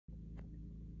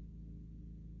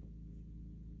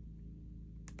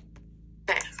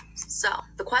So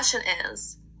the question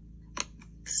is,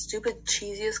 the stupid,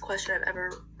 cheesiest question I've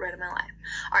ever read in my life.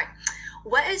 All right.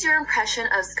 What is your impression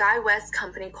of SkyWest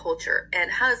company culture,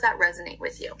 and how does that resonate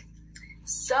with you?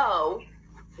 So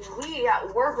we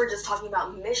at work were just talking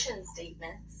about mission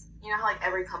statements. You know how like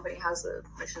every company has a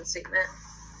mission statement?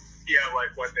 Yeah,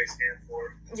 like what they stand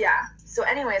for. Yeah. So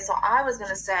anyway, so I was going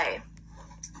to say,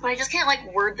 but I just can't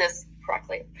like word this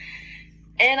correctly.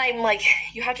 And I'm like,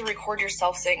 you have to record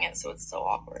yourself saying it, so it's so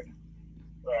awkward.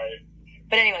 Right.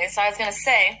 But anyway, so I was going to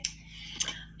say,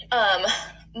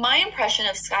 my impression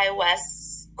of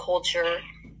SkyWest's culture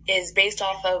is based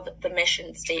off of the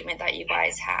mission statement that you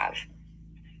guys have.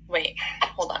 Wait,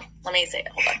 hold on. Let me say it.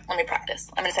 Hold on. Let me practice.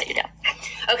 I'm going to set you down.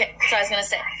 Okay, so I was going to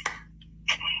say,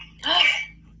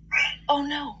 oh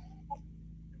no.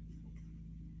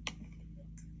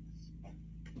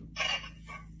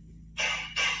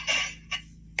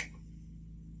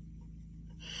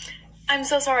 I'm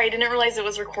so sorry. I didn't realize it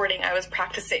was recording. I was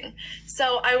practicing.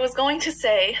 So I was going to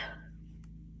say,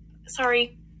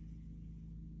 sorry.